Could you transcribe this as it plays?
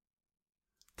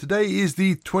Today is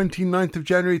the 29th of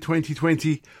January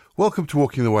 2020. Welcome to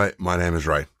Walking the Way. My name is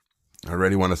Ray. I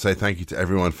really want to say thank you to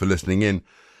everyone for listening in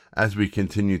as we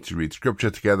continue to read scripture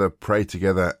together, pray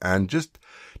together, and just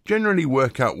generally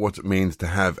work out what it means to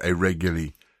have a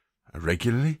regular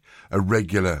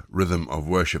rhythm of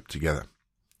worship together.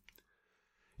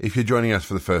 If you're joining us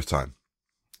for the first time,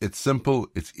 it's simple,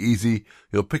 it's easy,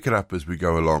 you'll pick it up as we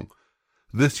go along.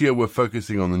 This year we're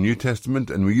focusing on the New Testament,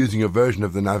 and we're using a version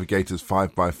of the Navigator's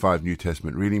 5x5 New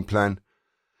Testament reading plan,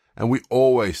 and we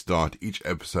always start each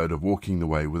episode of Walking the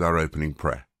Way with our opening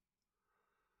prayer.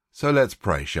 So let's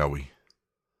pray, shall we?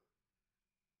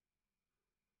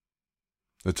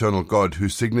 Eternal God,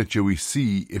 whose signature we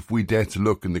see if we dare to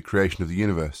look in the creation of the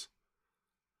universe,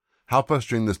 help us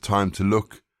during this time to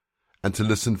look and to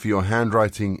listen for your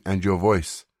handwriting and your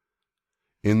voice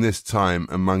in this time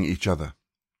among each other.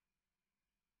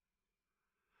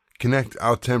 Connect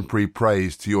our temporary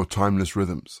praise to your timeless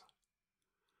rhythms,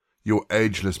 your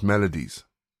ageless melodies,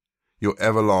 your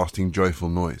everlasting joyful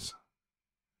noise.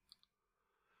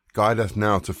 Guide us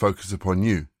now to focus upon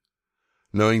you,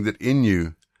 knowing that in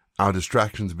you our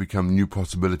distractions become new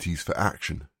possibilities for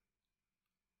action.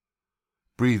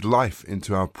 Breathe life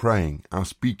into our praying, our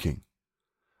speaking,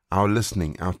 our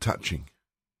listening, our touching,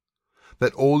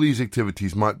 that all these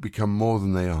activities might become more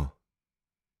than they are.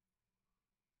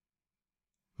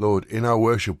 Lord, in our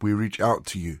worship we reach out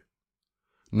to you,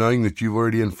 knowing that you've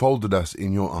already enfolded us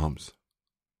in your arms.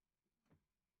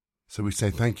 So we say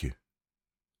thank you.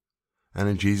 And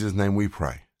in Jesus' name we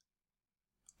pray.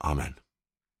 Amen.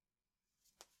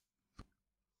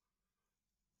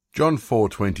 John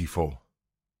 4:24.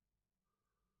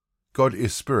 God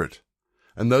is spirit,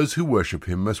 and those who worship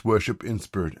him must worship in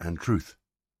spirit and truth.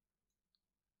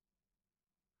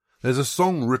 There's a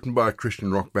song written by a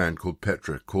Christian rock band called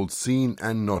Petra called Seen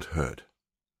and Not Heard.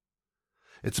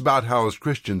 It's about how as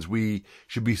Christians we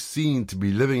should be seen to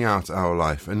be living out our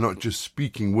life and not just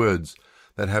speaking words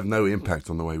that have no impact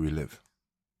on the way we live.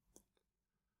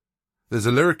 There's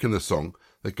a lyric in the song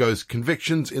that goes,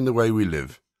 convictions in the way we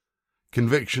live,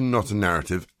 conviction not a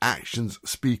narrative, actions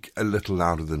speak a little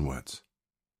louder than words.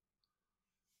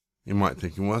 You might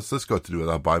think, well, what's this got to do with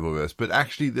our Bible verse? But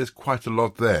actually there's quite a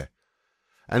lot there.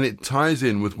 And it ties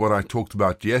in with what I talked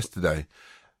about yesterday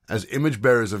as image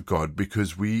bearers of God,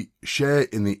 because we share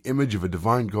in the image of a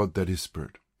divine God that is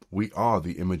spirit. We are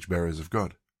the image bearers of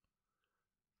God.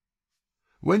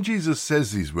 When Jesus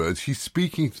says these words, he's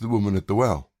speaking to the woman at the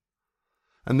well.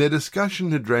 And their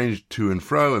discussion had ranged to and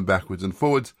fro and backwards and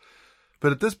forwards.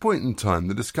 But at this point in time,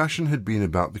 the discussion had been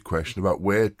about the question about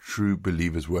where true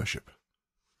believers worship.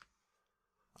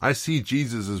 I see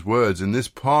Jesus' words in this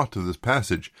part of this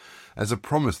passage as a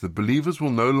promise that believers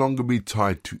will no longer be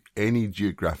tied to any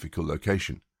geographical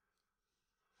location.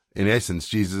 In essence,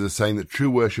 Jesus is saying that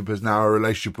true worship is now a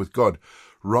relationship with God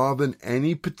rather than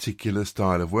any particular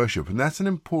style of worship, and that's an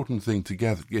important thing to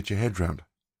get your head round.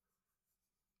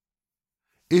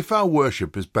 If our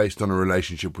worship is based on a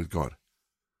relationship with God,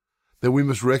 then we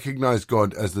must recognize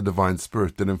God as the divine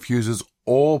spirit that infuses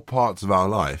all parts of our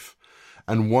life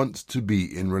and wants to be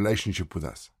in relationship with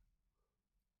us.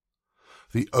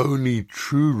 The only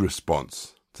true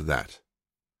response to that,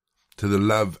 to the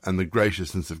love and the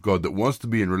graciousness of God that wants to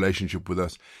be in relationship with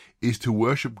us, is to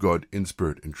worship God in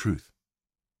spirit and truth.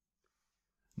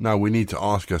 Now we need to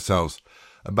ask ourselves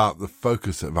about the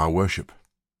focus of our worship.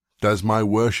 Does my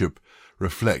worship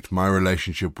reflect my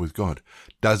relationship with God?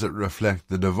 Does it reflect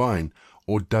the divine,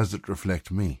 or does it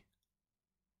reflect me?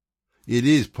 It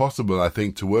is possible, I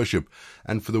think, to worship,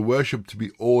 and for the worship to be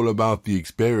all about the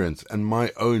experience and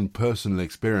my own personal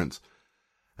experience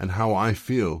and how I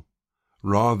feel,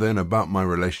 rather than about my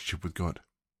relationship with God.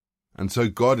 And so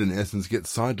God, in essence,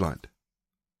 gets sidelined.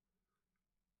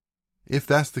 If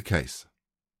that's the case,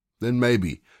 then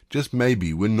maybe, just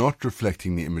maybe, we're not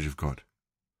reflecting the image of God,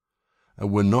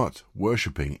 and we're not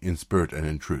worshipping in spirit and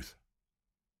in truth.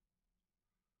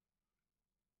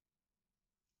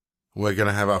 We're going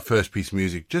to have our first piece of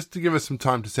music just to give us some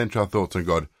time to center our thoughts on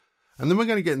God. And then we're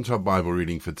going to get into our Bible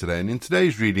reading for today. And in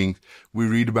today's reading, we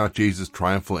read about Jesus'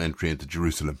 triumphal entry into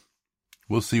Jerusalem.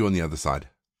 We'll see you on the other side.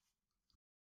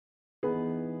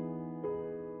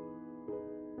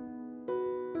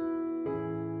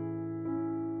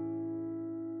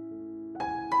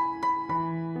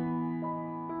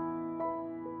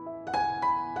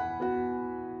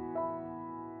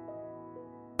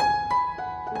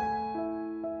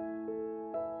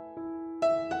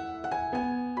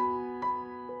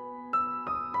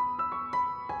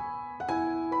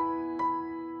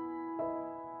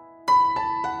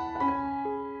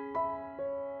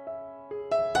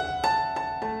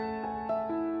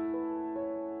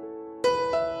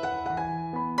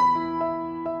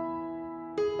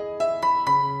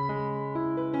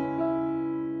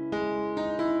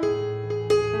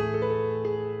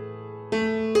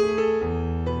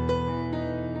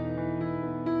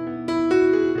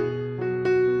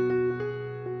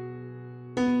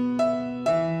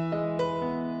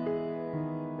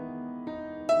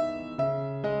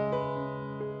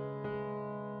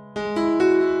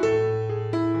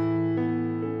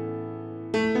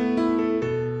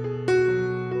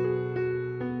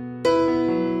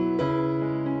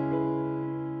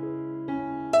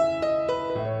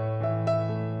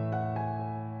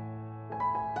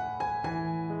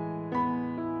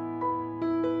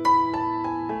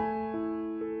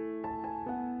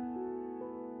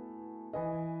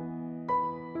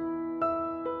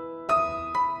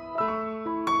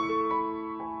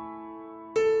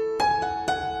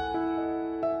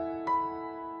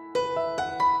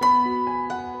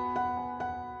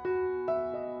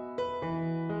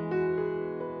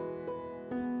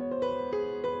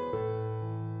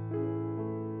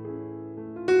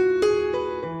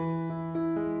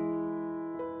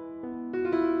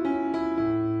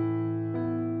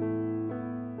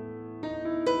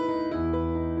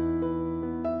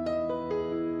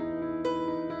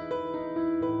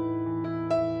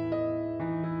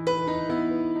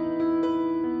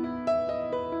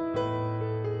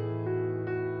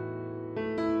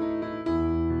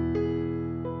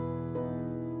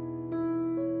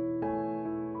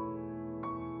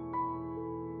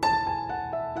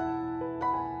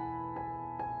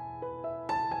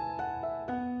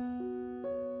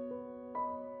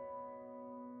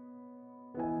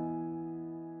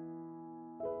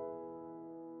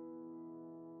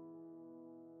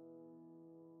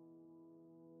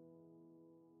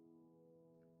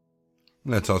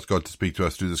 Let's ask God to speak to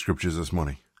us through the scriptures this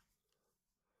morning.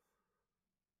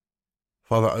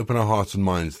 Father, open our hearts and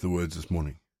minds to the words this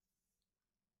morning.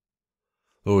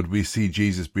 Lord, we see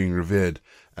Jesus being revered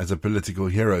as a political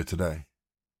hero today.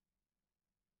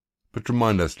 But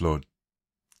remind us, Lord,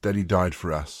 that he died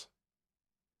for us.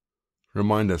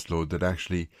 Remind us, Lord, that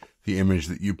actually the image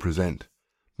that you present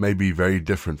may be very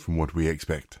different from what we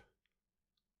expect.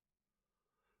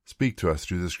 Speak to us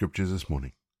through the scriptures this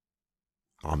morning.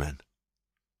 Amen.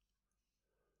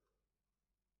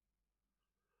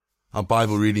 Our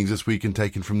Bible readings this week are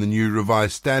taken from the New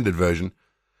Revised Standard Version,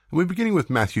 and we're beginning with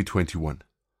Matthew 21.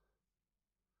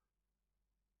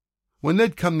 When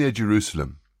they'd come near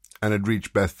Jerusalem and had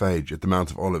reached Bethphage at the Mount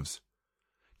of Olives,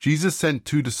 Jesus sent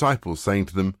 2 disciples, saying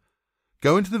to them,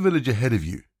 "Go into the village ahead of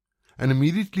you, and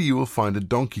immediately you will find a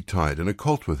donkey tied and a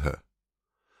colt with her.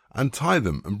 Untie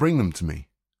them and bring them to me.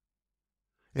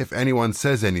 If anyone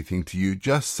says anything to you,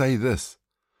 just say this,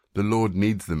 'The Lord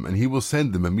needs them, and he will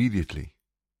send them immediately.'"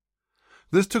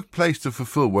 This took place to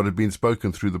fulfill what had been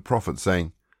spoken through the prophet,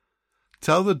 saying,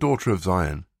 "Tell the daughter of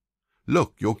Zion,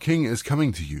 look, your king is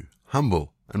coming to you,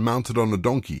 humble and mounted on a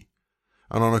donkey,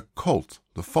 and on a colt,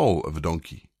 the foal of a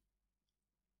donkey."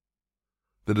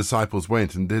 The disciples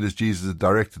went and did as Jesus had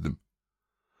directed them.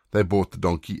 They bought the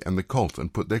donkey and the colt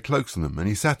and put their cloaks on them, and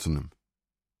he sat on them.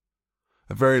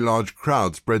 A very large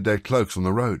crowd spread their cloaks on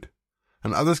the road,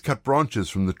 and others cut branches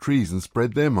from the trees and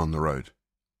spread them on the road.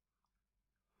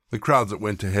 The crowds that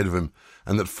went ahead of him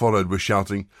and that followed were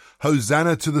shouting,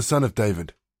 "Hosanna to the Son of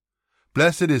David!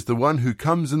 Blessed is the one who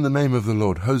comes in the name of the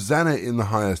Lord! Hosanna in the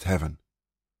highest heaven!"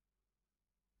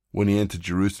 When he entered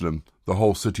Jerusalem, the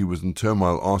whole city was in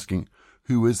turmoil, asking,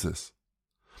 "Who is this?"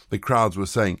 The crowds were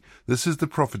saying, "This is the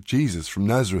prophet Jesus from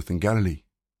Nazareth in Galilee."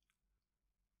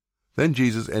 Then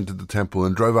Jesus entered the temple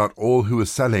and drove out all who were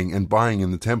selling and buying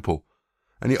in the temple,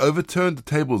 and he overturned the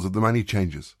tables of the money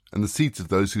changers and the seats of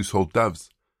those who sold doves.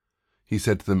 He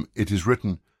said to them, "It is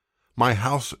written, 'My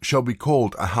house shall be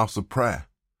called a house of prayer,'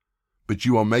 but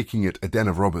you are making it a den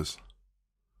of robbers."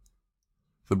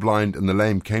 The blind and the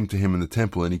lame came to him in the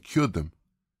temple, and he cured them.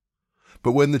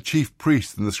 But when the chief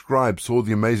priests and the scribes saw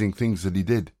the amazing things that he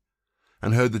did,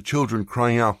 and heard the children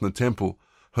crying out in the temple,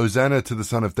 "Hosanna to the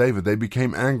Son of David," they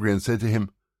became angry and said to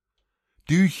him,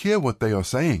 "Do you hear what they are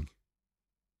saying?"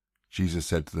 Jesus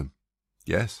said to them,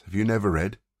 "Yes, have you never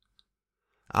read?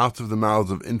 Out of the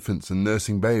mouths of infants and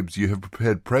nursing babes you have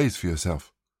prepared praise for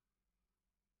yourself."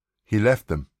 He left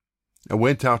them and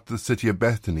went out to the city of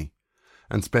Bethany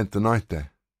and spent the night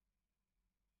there.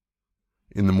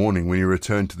 In the morning, when he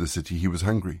returned to the city, he was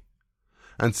hungry,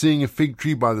 and seeing a fig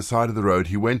tree by the side of the road,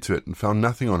 he went to it and found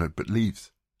nothing on it but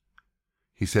leaves.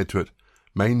 He said to it,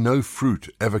 "May no fruit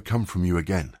ever come from you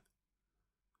again."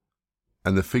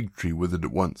 And the fig tree withered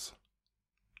at once.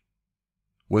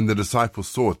 When the disciples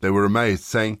saw it, they were amazed,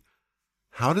 saying,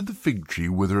 "How did the fig tree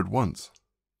wither at once?"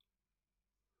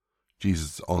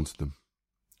 Jesus answered them,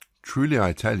 "Truly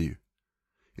I tell you,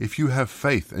 if you have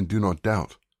faith and do not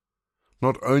doubt,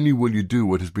 not only will you do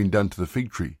what has been done to the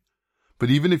fig tree, but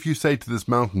even if you say to this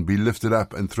mountain, 'Be lifted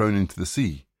up and thrown into the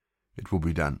sea,' it will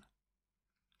be done.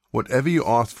 Whatever you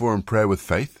ask for in prayer with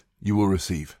faith, you will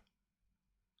receive."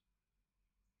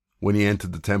 When he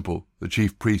entered the temple, the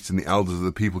chief priests and the elders of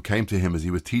the people came to him as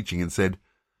he was teaching and said,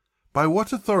 "By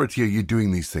what authority are you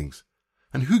doing these things?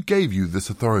 And who gave you this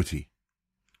authority?"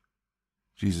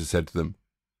 Jesus said to them,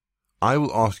 "I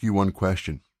will ask you one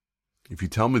question. If you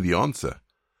tell me the answer,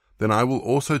 then I will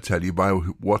also tell you by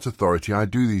what authority I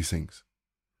do these things.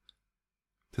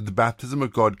 Did the baptism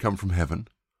of God come from heaven,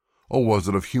 or was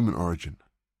it of human origin?"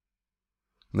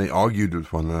 And they argued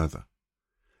with one another.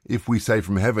 "If we say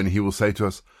from heaven, he will say to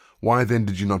us, 'Why then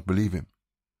did you not believe him?'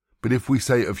 But if we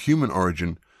say of human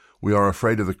origin, we are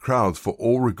afraid of the crowds, for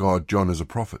all regard John as a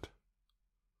prophet."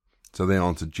 So they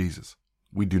answered Jesus,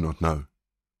 "We do not know."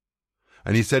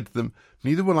 And he said to them,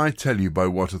 "Neither will I tell you by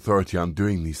what authority I am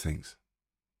doing these things.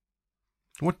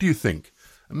 What do you think?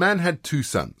 A man had 2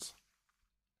 sons.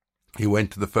 He went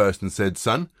to the first and said,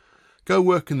 'Son, go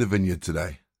work in the vineyard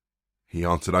today.' He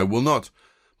answered, 'I will not.'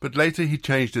 But later he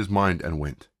changed his mind and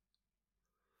went.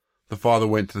 The father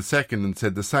went to the second and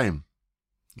said the same.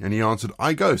 And he answered,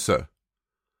 'I go, sir.'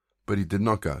 But he did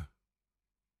not go.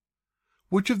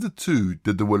 Which of the 2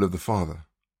 did the will of the Father?"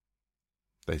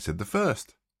 They said, "The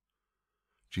first."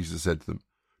 Jesus said to them,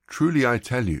 "Truly I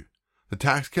tell you, the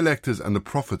tax collectors and the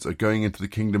prophets are going into the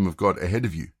kingdom of God ahead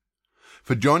of you.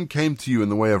 For John came to you in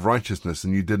the way of righteousness,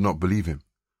 and you did not believe him.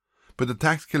 But the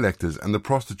tax collectors and the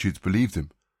prostitutes believed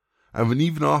him. And when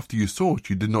even after you saw it,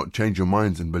 you did not change your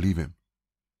minds and believe him.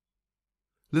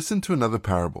 Listen to another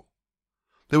parable.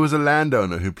 There was a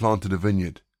landowner who planted a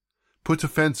vineyard, put a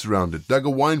fence around it, dug a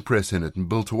wine press in it, and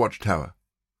built a watchtower.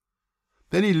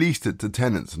 Then he leased it to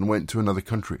tenants and went to another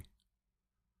country.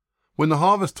 When the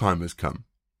harvest time has come,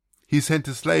 he sent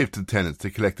a slave to the tenants to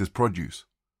collect his produce.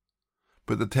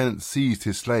 But the tenants seized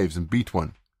his slaves and beat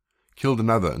one, killed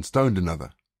another and stoned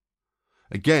another.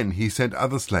 Again he sent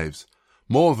other slaves,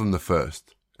 more than the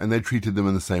first, and they treated them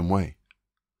in the same way.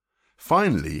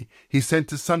 Finally he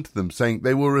sent his son to them, saying,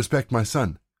 "They will respect my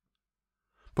son."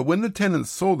 But when the tenants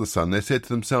saw the son, they said to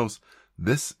themselves,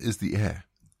 "This is the heir.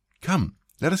 Come,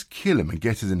 let us kill him and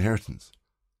get his inheritance."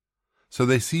 So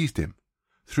they seized him,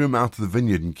 threw him out of the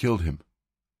vineyard and killed him.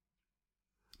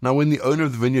 Now when the owner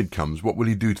of the vineyard comes, what will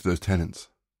he do to those tenants?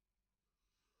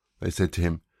 They said to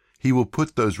him, "He will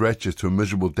put those wretches to a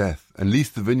miserable death and lease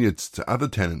the vineyards to other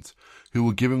tenants who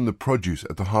will give him the produce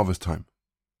at the harvest time."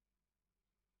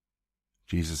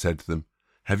 Jesus said to them,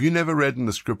 "Have you never read in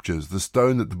the scriptures, the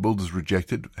stone that the builders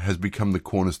rejected has become the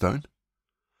cornerstone?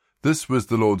 This was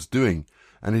the Lord's doing,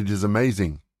 and it is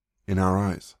amazing in our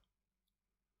eyes.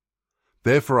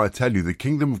 Therefore I tell you, the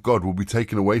kingdom of God will be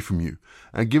taken away from you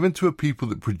and given to a people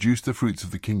that produce the fruits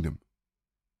of the kingdom.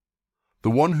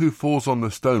 The one who falls on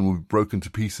the stone will be broken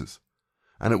to pieces,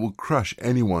 and it will crush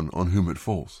anyone on whom it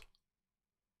falls."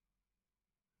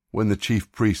 When the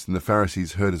chief priests and the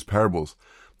Pharisees heard his parables,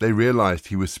 they realized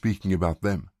he was speaking about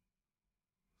them.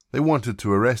 They wanted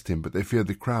to arrest him, but they feared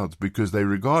the crowds because they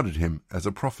regarded him as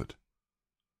a prophet.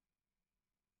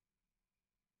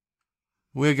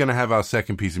 We're going to have our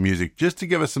second piece of music just to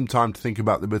give us some time to think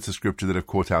about the bits of scripture that have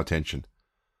caught our attention.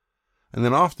 And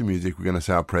then after music, we're going to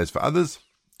say our prayers for others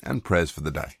and prayers for the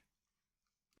day.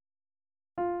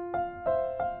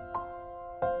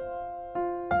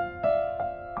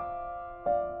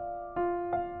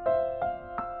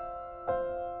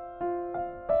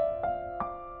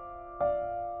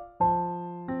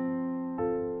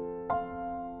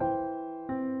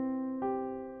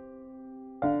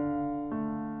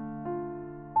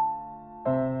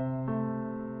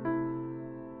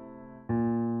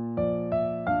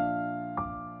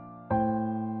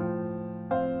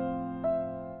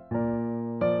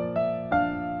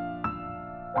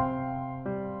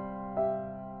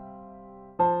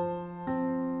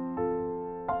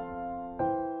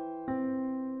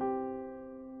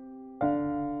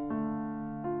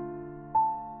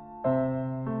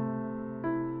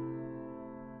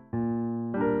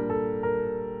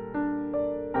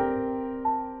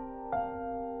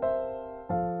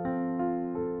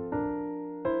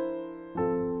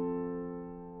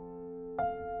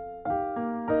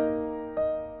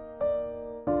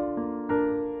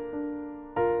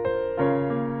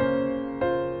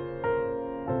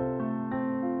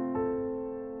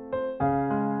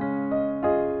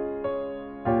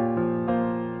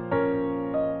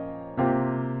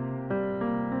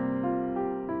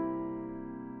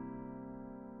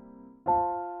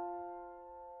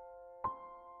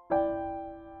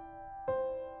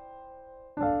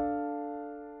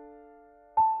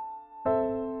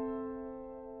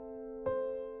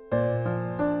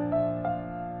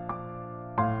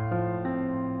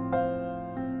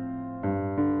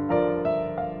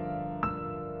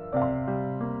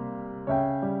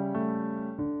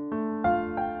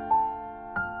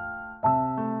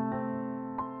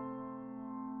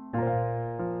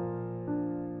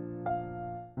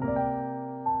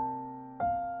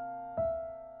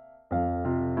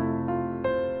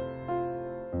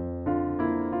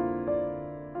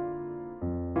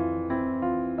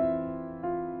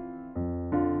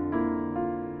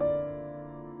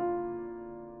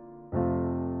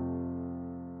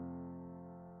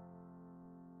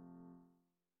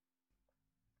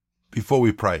 Before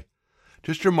we pray,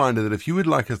 just a reminder that if you would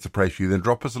like us to pray for you, then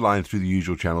drop us a line through the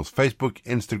usual channels: Facebook,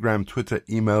 Instagram, Twitter,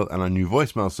 email, and our new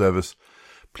voicemail service.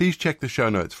 Please check the show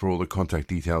notes for all the contact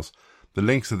details. The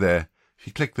links are there. If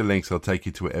you click the links, they'll take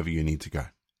you to wherever you need to go.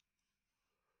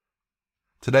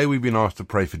 Today we've been asked to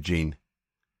pray for Jean.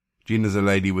 Jean is a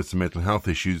lady with some mental health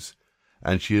issues,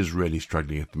 and she is really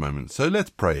struggling at the moment. So let's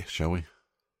pray, shall we?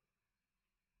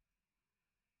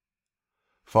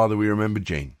 Father, we remember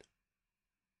Jean.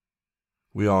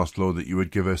 We ask, Lord, that you would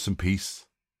give her some peace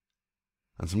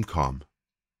and some calm.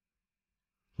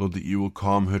 Lord, that you will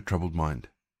calm her troubled mind.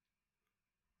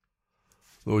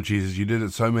 Lord Jesus, you did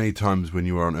it so many times when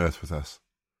you were on earth with us.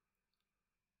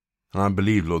 And I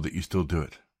believe, Lord, that you still do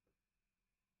it.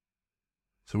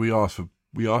 So we ask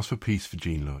for peace for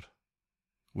Jean, Lord.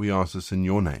 We ask this in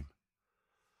your name.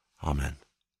 Amen.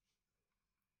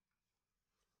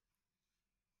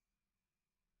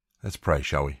 Let's pray,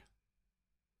 shall we?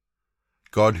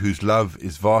 God, whose love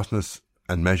is vastness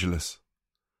and measureless,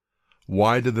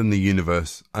 wider than the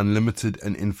universe, unlimited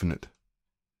and infinite.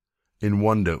 In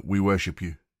wonder we worship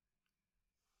you.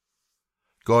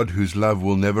 God, whose love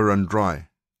will never run dry,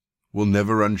 will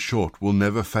never run short, will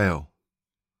never fail.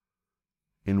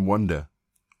 In wonder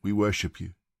we worship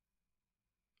you.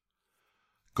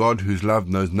 God, whose love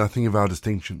knows nothing of our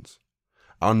distinctions,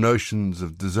 our notions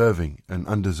of deserving and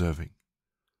undeserving,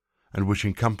 and which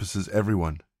encompasses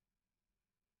everyone.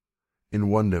 In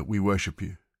wonder we worship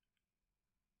you.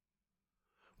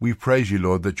 We praise you,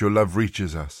 Lord, that your love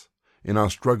reaches us in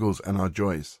our struggles and our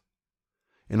joys,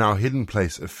 in our hidden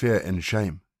place of fear and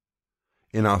shame,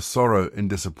 in our sorrow and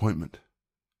disappointment.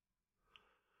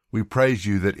 We praise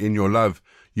you that in your love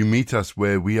you meet us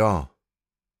where we are,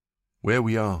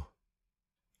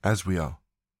 as we are,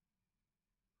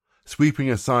 sweeping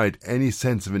aside any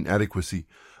sense of inadequacy,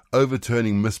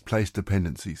 overturning misplaced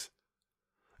dependencies,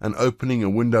 and opening a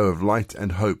window of light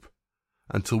and hope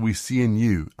until we see in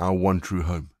you our one true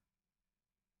home.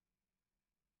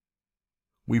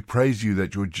 We praise you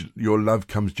that your love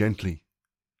comes gently,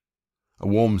 a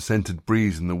warm scented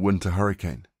breeze in the winter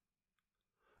hurricane,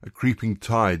 a creeping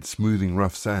tide smoothing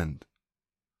rough sand,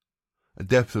 a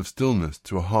depth of stillness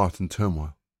to a heart in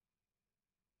turmoil.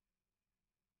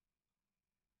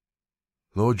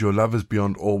 Lord, your love is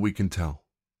beyond all we can tell,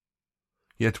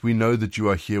 yet we know that you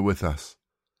are here with us,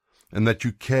 and that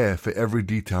you care for every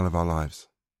detail of our lives.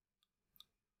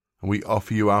 And we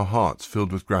offer you our hearts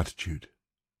filled with gratitude.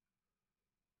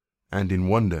 And in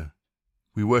wonder,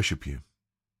 we worship you.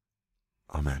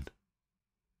 Amen.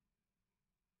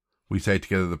 We say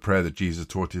together the prayer that Jesus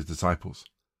taught his disciples.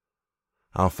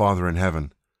 Our Father in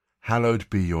heaven, hallowed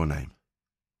be your name.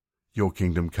 Your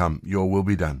kingdom come, your will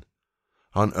be done,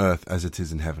 on earth as it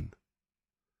is in heaven.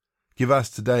 Give us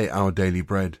today our daily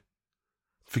bread.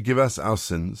 Forgive us our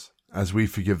sins, as we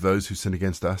forgive those who sin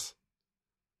against us.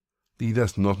 Lead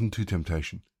us not into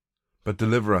temptation, but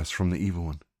deliver us from the evil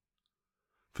one.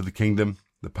 For the kingdom,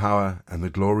 the power, and the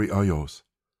glory are yours,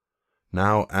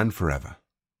 now and forever.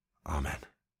 Amen.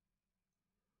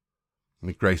 And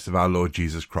the grace of our Lord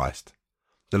Jesus Christ,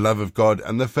 the love of God,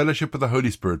 and the fellowship of the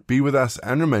Holy Spirit be with us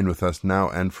and remain with us now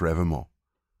and forevermore.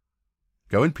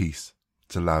 Go in peace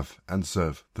to love and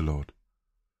serve the Lord.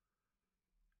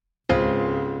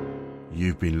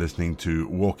 You've been listening to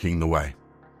Walking the Way.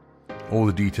 All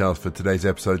the details for today's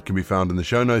episode can be found in the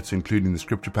show notes, including the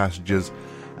scripture passages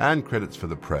and credits for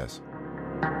the prayers.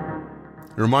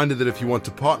 A reminder that if you want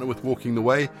to partner with Walking the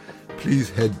Way, please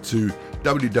head to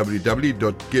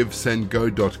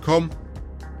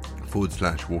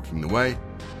www.givesendgo.com/Walking the Way.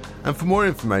 And for more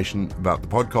information about the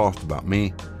podcast, about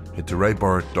me, head to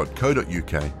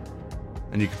rayborrett.co.uk,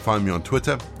 and you can find me on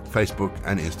Twitter, Facebook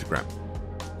and Instagram.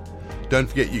 Don't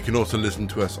forget you can also listen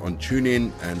to us on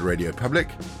TuneIn and Radio Public.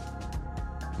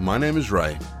 My name is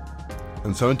Ray,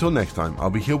 and so until next time, I'll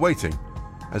be here waiting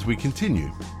as we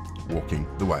continue walking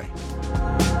the way.